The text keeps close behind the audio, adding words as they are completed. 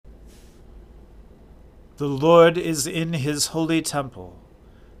The Lord is in his holy temple.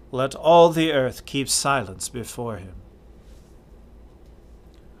 Let all the earth keep silence before him.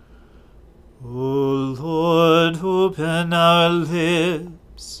 O Lord, open our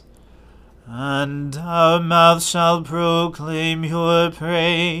lips, and our mouth shall proclaim your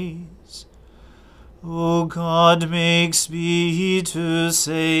praise. O God, make speed to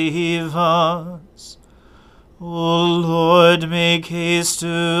save us. O Lord, make haste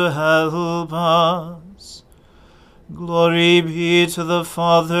to help us. Glory be to the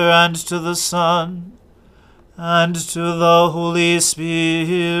Father, and to the Son, and to the Holy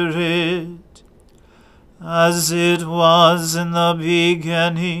Spirit, as it was in the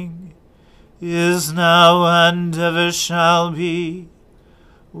beginning, is now, and ever shall be,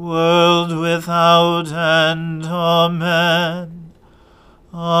 world without end. Amen.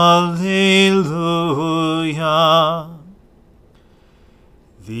 Alleluia.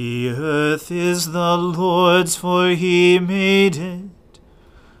 The earth is the Lord's, for he made it.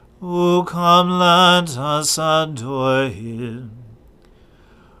 O come, let us adore him.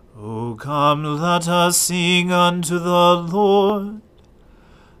 O come, let us sing unto the Lord.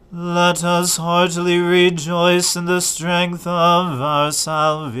 Let us heartily rejoice in the strength of our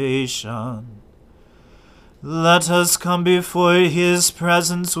salvation. Let us come before his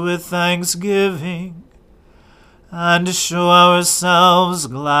presence with thanksgiving, and show ourselves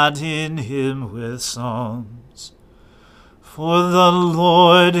glad in him with songs. For the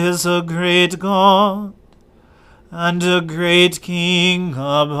Lord is a great God, and a great King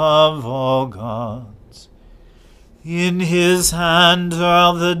above all gods. In his hand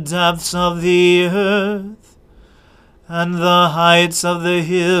are the depths of the earth, and the heights of the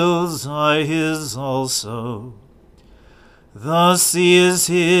hills are his also. The sea is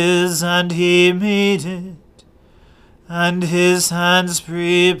his, and he made it, and his hands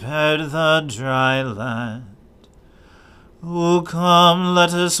prepared the dry land. O come,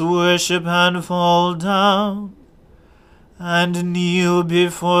 let us worship and fall down, and kneel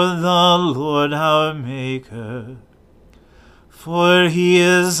before the Lord our Maker. For he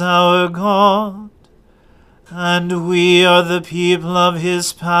is our God, and we are the people of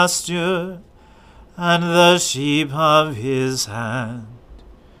his pasture, and the sheep of his hand.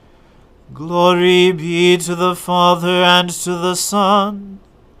 Glory be to the Father, and to the Son,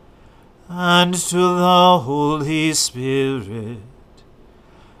 and to the Holy Spirit,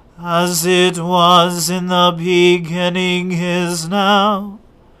 as it was in the beginning, is now,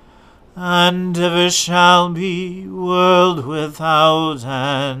 and ever shall be, world without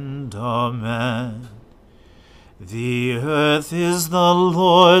end. Amen. The earth is the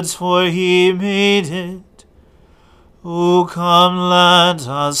Lord's, for he made it. O come, let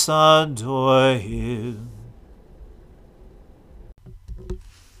us adore him.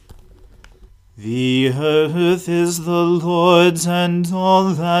 The earth is the Lord's, and all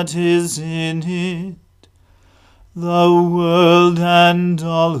that is in it, the world and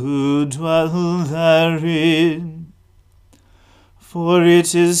all who dwell therein. For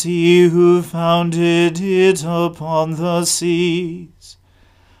it is he who founded it upon the seas,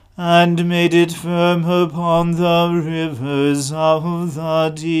 and made it firm upon the rivers of the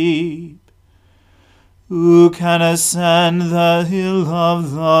deep. Who can ascend the hill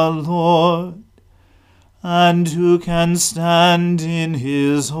of the Lord, and who can stand in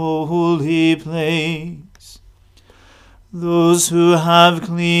his holy place? Those who have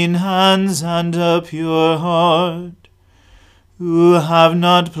clean hands and a pure heart, who have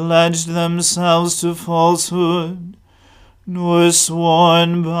not pledged themselves to falsehood, nor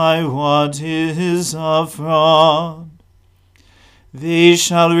sworn by what is a fraud. They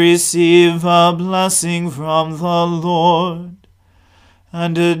shall receive a blessing from the Lord,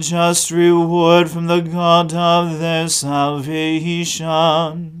 and a just reward from the God of their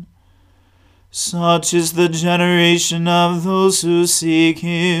salvation. Such is the generation of those who seek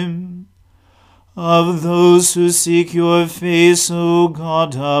him, of those who seek your face, O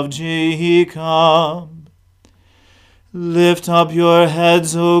God of Jacob. Lift up your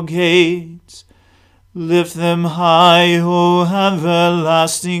heads, O gates, lift them high, O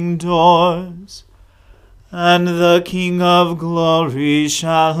everlasting doors, and the King of glory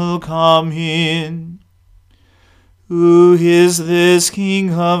shall come in. Who is this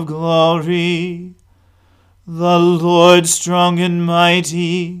King of glory? The Lord strong and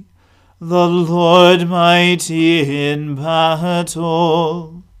mighty, the Lord mighty in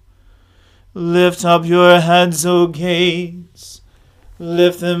battle. Lift up your heads, O gates,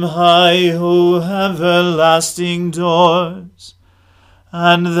 lift them high, O everlasting doors,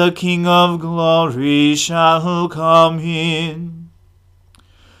 and the King of glory shall come in.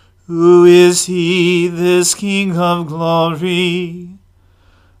 Who is he, this King of glory?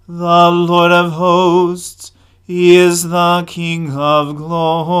 The Lord of hosts, he is the King of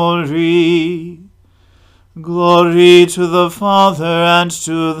glory. Glory to the Father, and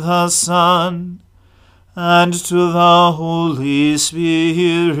to the Son, and to the Holy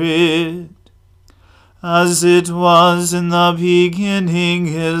Spirit, as it was in the beginning,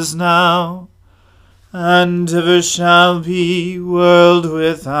 is now, and ever shall be, world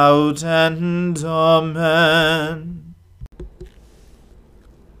without end. Amen.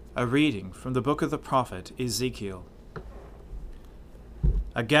 A reading from the book of the prophet Ezekiel.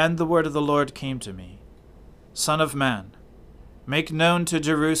 Again the word of the Lord came to me. Son of man, make known to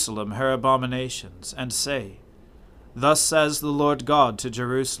Jerusalem her abominations, and say, Thus says the Lord God to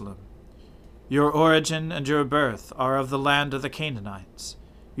Jerusalem, Your origin and your birth are of the land of the Canaanites.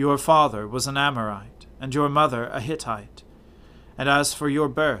 Your father was an Amorite, and your mother a Hittite. And as for your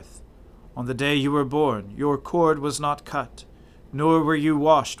birth, on the day you were born, your cord was not cut, nor were you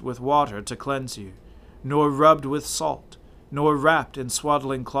washed with water to cleanse you, nor rubbed with salt, nor wrapped in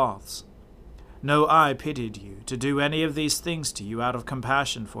swaddling cloths. No eye pitied you to do any of these things to you out of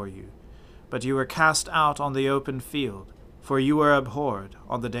compassion for you, but you were cast out on the open field, for you were abhorred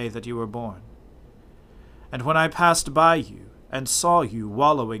on the day that you were born. And when I passed by you, and saw you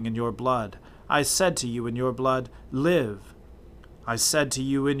wallowing in your blood, I said to you in your blood, Live. I said to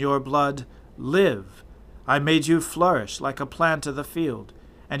you in your blood, Live. I made you flourish like a plant of the field,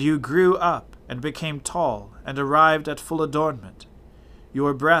 and you grew up and became tall, and arrived at full adornment.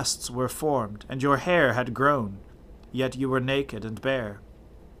 Your breasts were formed, and your hair had grown, yet you were naked and bare.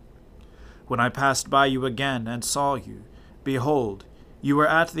 When I passed by you again and saw you, behold, you were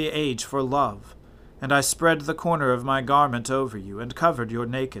at the age for love, and I spread the corner of my garment over you, and covered your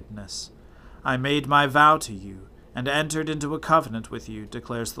nakedness. I made my vow to you, and entered into a covenant with you,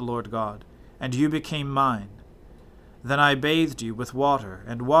 declares the Lord God, and you became mine. Then I bathed you with water,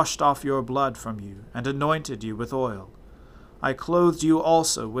 and washed off your blood from you, and anointed you with oil. I clothed you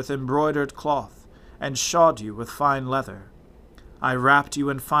also with embroidered cloth, and shod you with fine leather. I wrapped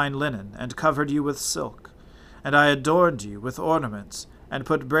you in fine linen, and covered you with silk. And I adorned you with ornaments, and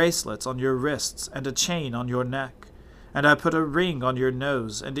put bracelets on your wrists, and a chain on your neck. And I put a ring on your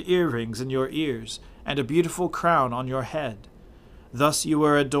nose, and earrings in your ears, and a beautiful crown on your head. Thus you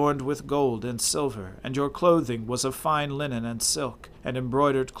were adorned with gold and silver, and your clothing was of fine linen and silk, and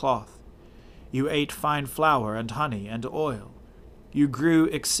embroidered cloth. You ate fine flour and honey and oil. You grew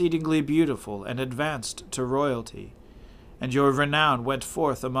exceedingly beautiful and advanced to royalty. And your renown went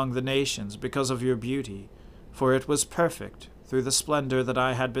forth among the nations because of your beauty, for it was perfect through the splendor that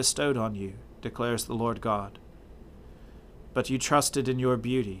I had bestowed on you, declares the Lord God. But you trusted in your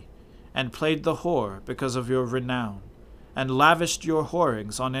beauty, and played the whore because of your renown, and lavished your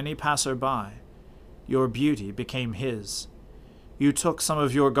whorings on any passer-by. Your beauty became his. You took some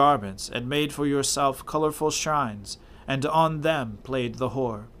of your garments, and made for yourself colorful shrines, and on them played the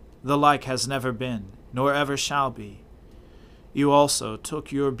whore. The like has never been, nor ever shall be. You also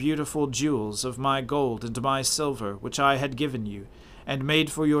took your beautiful jewels of my gold and my silver, which I had given you, and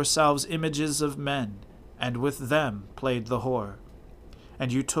made for yourselves images of men, and with them played the whore.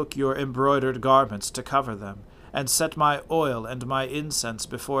 And you took your embroidered garments to cover them, and set my oil and my incense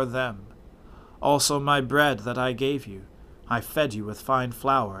before them. Also my bread that I gave you, I fed you with fine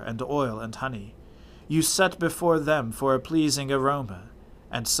flour and oil and honey. You set before them for a pleasing aroma,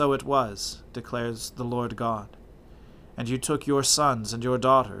 and so it was, declares the Lord God. And you took your sons and your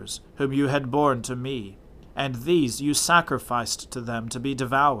daughters, whom you had borne to me, and these you sacrificed to them to be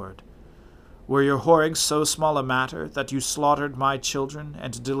devoured. Were your whorings so small a matter that you slaughtered my children,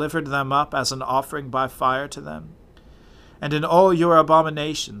 and delivered them up as an offering by fire to them? And in all your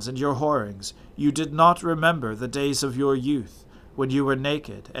abominations and your whorings you did not remember the days of your youth, when you were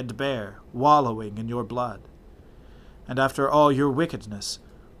naked and bare, wallowing in your blood. And after all your wickedness,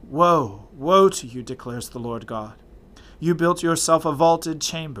 woe, woe to you, declares the Lord God. You built yourself a vaulted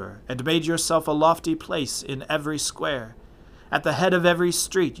chamber, and made yourself a lofty place in every square. At the head of every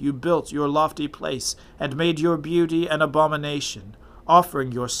street you built your lofty place, and made your beauty an abomination,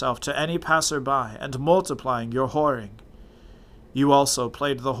 offering yourself to any passer-by, and multiplying your whoring. You also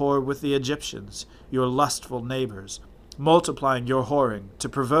played the whore with the Egyptians, your lustful neighbors, multiplying your whoring to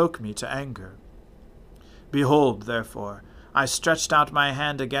provoke me to anger. Behold, therefore, I stretched out my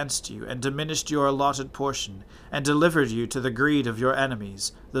hand against you, and diminished your allotted portion, and delivered you to the greed of your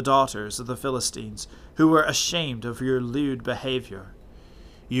enemies, the daughters of the Philistines, who were ashamed of your lewd behavior.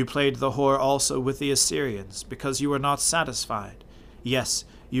 You played the whore also with the Assyrians, because you were not satisfied. Yes,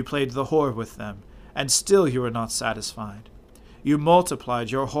 you played the whore with them, and still you were not satisfied. You multiplied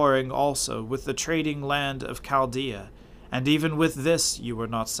your whoring also with the trading land of Chaldea, and even with this you were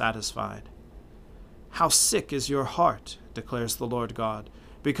not satisfied. How sick is your heart, declares the Lord God,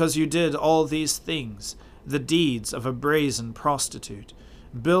 because you did all these things, the deeds of a brazen prostitute,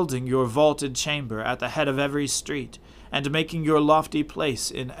 building your vaulted chamber at the head of every street, and making your lofty place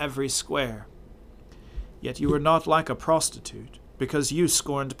in every square. Yet you were not like a prostitute, because you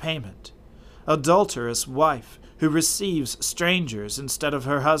scorned payment. Adulterous wife, who receives strangers instead of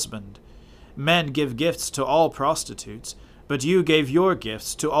her husband. Men give gifts to all prostitutes, but you gave your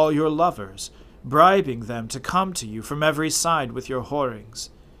gifts to all your lovers, bribing them to come to you from every side with your whorings.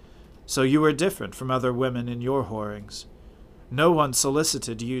 So you were different from other women in your whorings. No one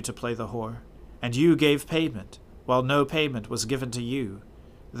solicited you to play the whore, and you gave payment, while no payment was given to you.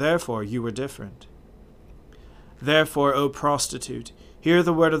 Therefore you were different. Therefore, O prostitute, hear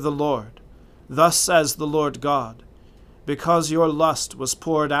the word of the Lord. Thus says the Lord God, because your lust was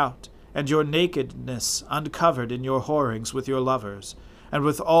poured out, and your nakedness uncovered in your whorings with your lovers, and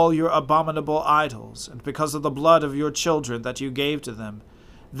with all your abominable idols, and because of the blood of your children that you gave to them,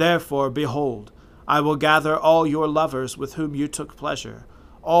 therefore, behold, I will gather all your lovers with whom you took pleasure,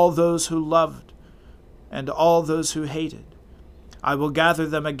 all those who loved, and all those who hated. I will gather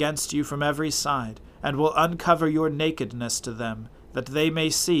them against you from every side, and will uncover your nakedness to them, that they may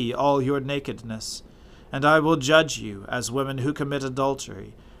see all your nakedness. And I will judge you as women who commit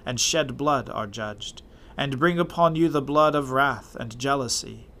adultery, and shed blood are judged, and bring upon you the blood of wrath and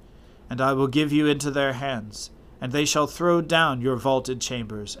jealousy. And I will give you into their hands, and they shall throw down your vaulted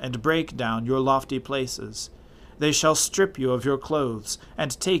chambers, and break down your lofty places. They shall strip you of your clothes,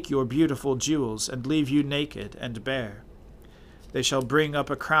 and take your beautiful jewels, and leave you naked and bare. They shall bring up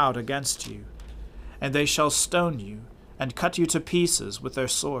a crowd against you, and they shall stone you, and cut you to pieces with their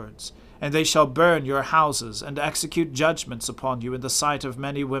swords, and they shall burn your houses, and execute judgments upon you in the sight of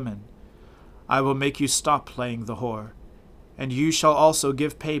many women. I will make you stop playing the whore, and you shall also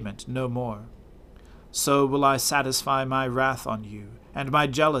give payment no more. So will I satisfy my wrath on you, and my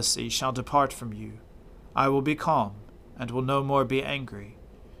jealousy shall depart from you. I will be calm, and will no more be angry.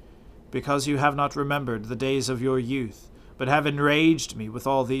 Because you have not remembered the days of your youth, but have enraged me with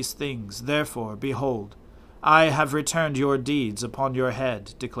all these things, therefore, behold, I have returned your deeds upon your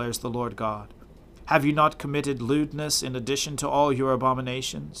head, declares the Lord God. Have you not committed lewdness in addition to all your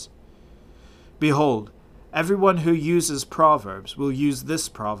abominations? Behold, everyone who uses proverbs will use this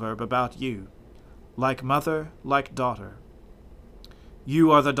proverb about you, like mother, like daughter.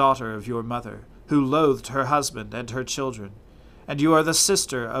 You are the daughter of your mother, who loathed her husband and her children, and you are the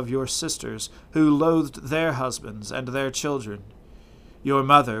sister of your sisters, who loathed their husbands and their children. Your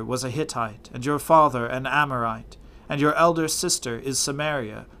mother was a Hittite, and your father an Amorite, and your elder sister is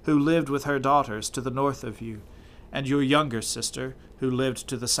Samaria, who lived with her daughters to the north of you, and your younger sister, who lived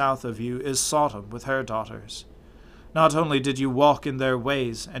to the south of you, is Sodom with her daughters. Not only did you walk in their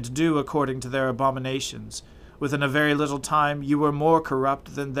ways, and do according to their abominations, within a very little time you were more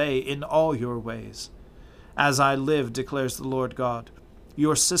corrupt than they in all your ways. As I live, declares the Lord God,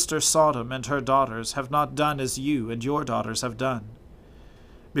 your sister Sodom and her daughters have not done as you and your daughters have done.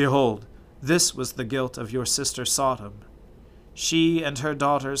 Behold, this was the guilt of your sister Sodom. She and her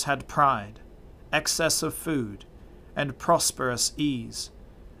daughters had pride, excess of food, and prosperous ease,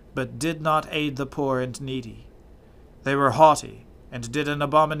 but did not aid the poor and needy. They were haughty, and did an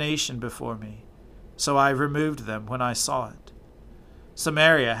abomination before me, so I removed them when I saw it.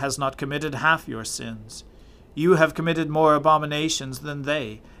 Samaria has not committed half your sins. You have committed more abominations than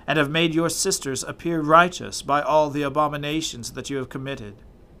they, and have made your sisters appear righteous by all the abominations that you have committed.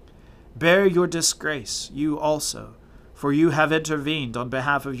 Bear your disgrace, you also, for you have intervened on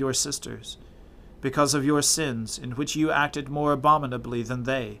behalf of your sisters. Because of your sins, in which you acted more abominably than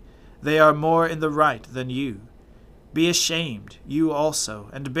they are more in the right than you. Be ashamed, you also,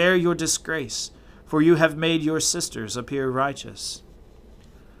 and bear your disgrace, for you have made your sisters appear righteous.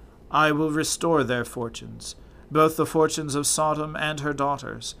 I will restore their fortunes, both the fortunes of Sodom and her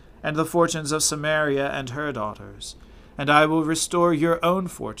daughters, and the fortunes of Samaria and her daughters. And I will restore your own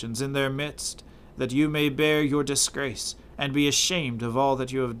fortunes in their midst, that you may bear your disgrace, and be ashamed of all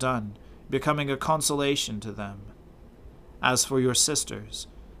that you have done, becoming a consolation to them. As for your sisters,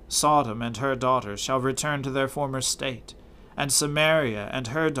 Sodom and her daughters shall return to their former state, and Samaria and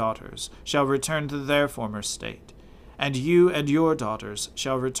her daughters shall return to their former state, and you and your daughters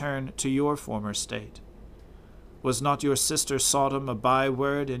shall return to your former state. Was not your sister Sodom a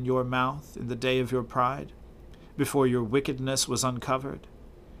byword in your mouth in the day of your pride, before your wickedness was uncovered?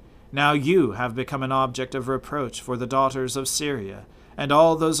 Now you have become an object of reproach for the daughters of Syria, and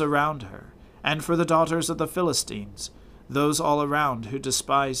all those around her, and for the daughters of the Philistines, those all around who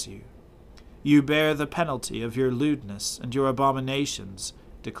despise you. You bear the penalty of your lewdness and your abominations,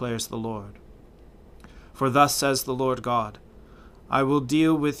 declares the Lord. For thus says the Lord God, I will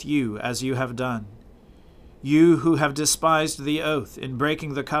deal with you as you have done, you who have despised the oath in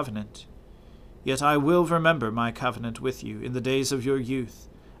breaking the covenant. Yet I will remember my covenant with you in the days of your youth,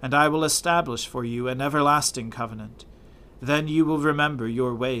 and I will establish for you an everlasting covenant. Then you will remember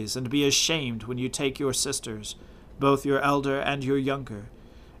your ways and be ashamed when you take your sisters, both your elder and your younger,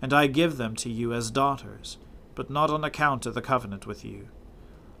 and I give them to you as daughters, but not on account of the covenant with you.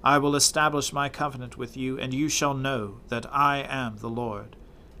 I will establish my covenant with you, and you shall know that I am the Lord,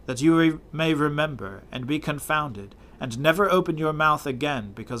 that you may remember and be confounded, and never open your mouth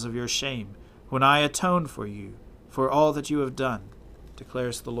again because of your shame, when I atone for you for all that you have done,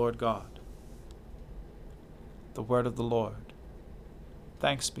 declares the Lord God. The word of the Lord.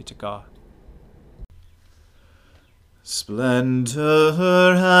 Thanks be to God. Splendor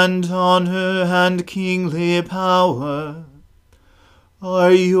and honor and kingly power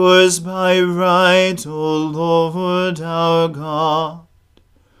are yours by right, O Lord our God.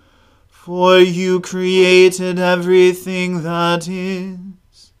 For you created everything that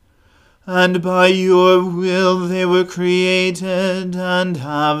is, and by your will they were created and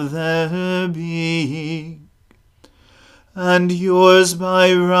have their being. And yours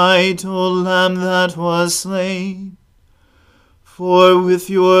by right, O Lamb that was slain, for with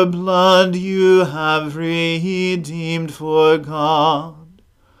your blood you have redeemed for God,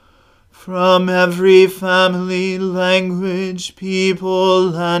 from every family, language,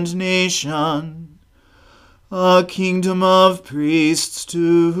 people, and nation, a kingdom of priests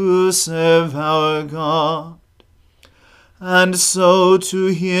to serve our God. And so to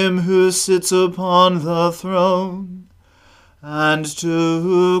him who sits upon the throne, and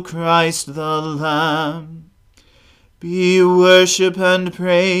to Christ the Lamb, be worship and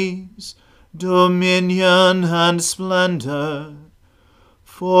praise, dominion and splendor,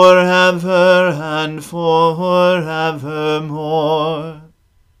 forever and forevermore.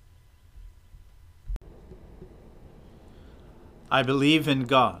 I believe in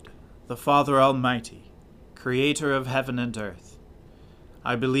God, the Father Almighty, creator of heaven and earth.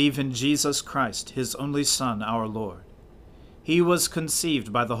 I believe in Jesus Christ, his only Son, our Lord. He was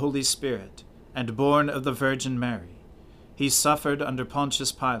conceived by the Holy Spirit and born of the Virgin Mary. He suffered under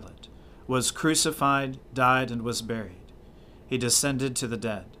Pontius Pilate, was crucified, died, and was buried. He descended to the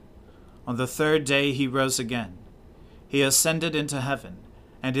dead. On the third day he rose again. He ascended into heaven,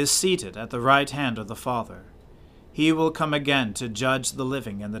 and is seated at the right hand of the Father. He will come again to judge the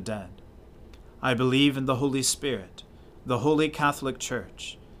living and the dead. I believe in the Holy Spirit, the Holy Catholic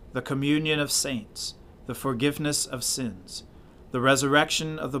Church, the communion of saints, the forgiveness of sins, the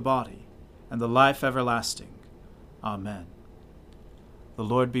resurrection of the body, and the life everlasting. Amen. The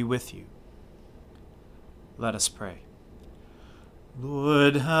Lord be with you. Let us pray.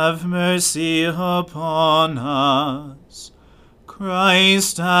 Lord, have mercy upon us.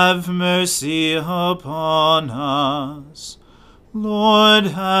 Christ, have mercy upon us. Lord,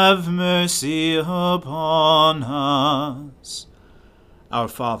 have mercy upon us. Our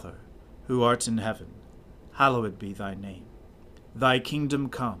Father, who art in heaven, hallowed be thy name. Thy kingdom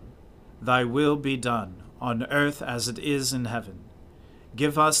come, thy will be done, on earth as it is in heaven.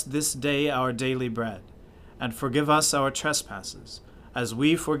 Give us this day our daily bread, and forgive us our trespasses, as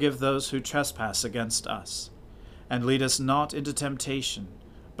we forgive those who trespass against us. And lead us not into temptation,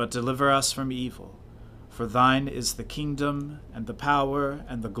 but deliver us from evil. For thine is the kingdom, and the power,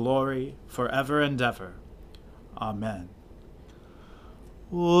 and the glory, forever and ever. Amen.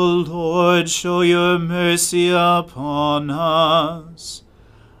 O Lord, show your mercy upon us,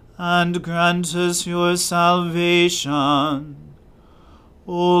 and grant us your salvation.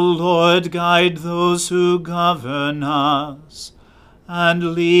 O Lord, guide those who govern us,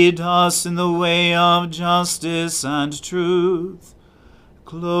 and lead us in the way of justice and truth.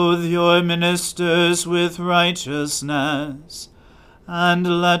 Clothe your ministers with righteousness,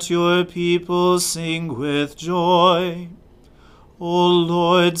 and let your people sing with joy. O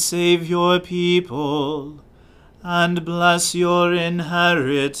Lord, save your people, and bless your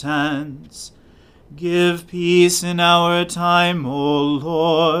inheritance. Give peace in our time, O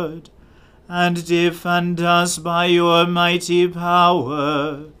Lord, and defend us by your mighty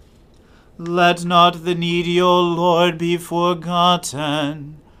power. Let not the needy, O Lord, be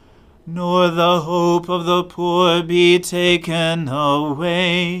forgotten, nor the hope of the poor be taken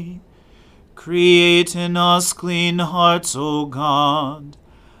away. Create in us clean hearts, O God,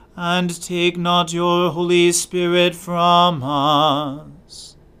 and take not your Holy Spirit from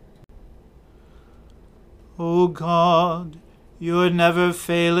us. O God, your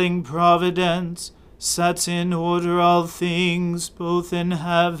never-failing providence sets in order all things, both in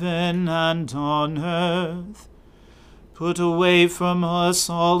heaven and on earth. Put away from us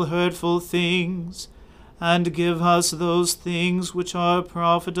all hurtful things, and give us those things which are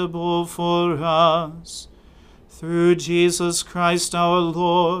profitable for us. Through Jesus Christ our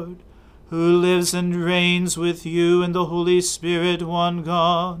Lord, who lives and reigns with you in the Holy Spirit, one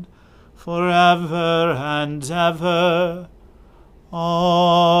God, forever and ever.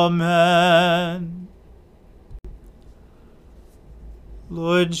 Amen.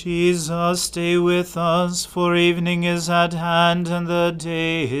 Lord Jesus, stay with us, for evening is at hand and the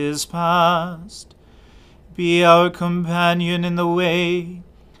day is past. Be our companion in the way,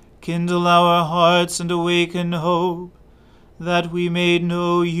 kindle our hearts and awaken hope, that we may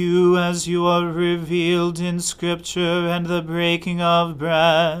know you as you are revealed in Scripture and the breaking of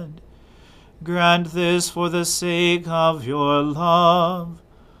bread. Grant this for the sake of your love.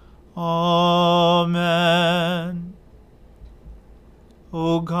 Amen.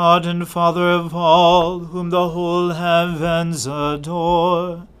 O God and Father of all, whom the whole heavens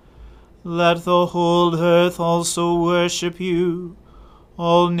adore, let the whole earth also worship you,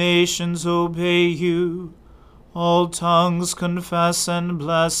 all nations obey you, all tongues confess and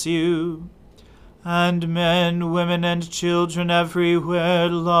bless you, and men, women, and children everywhere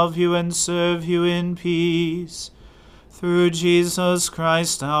love you and serve you in peace, through Jesus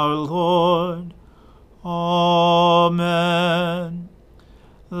Christ our Lord. Amen.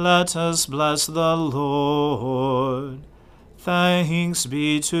 Let us bless the Lord. Thanks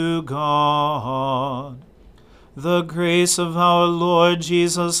be to God. The grace of our Lord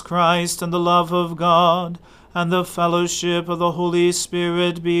Jesus Christ, and the love of God, and the fellowship of the Holy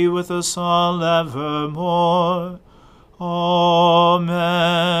Spirit be with us all evermore. Amen.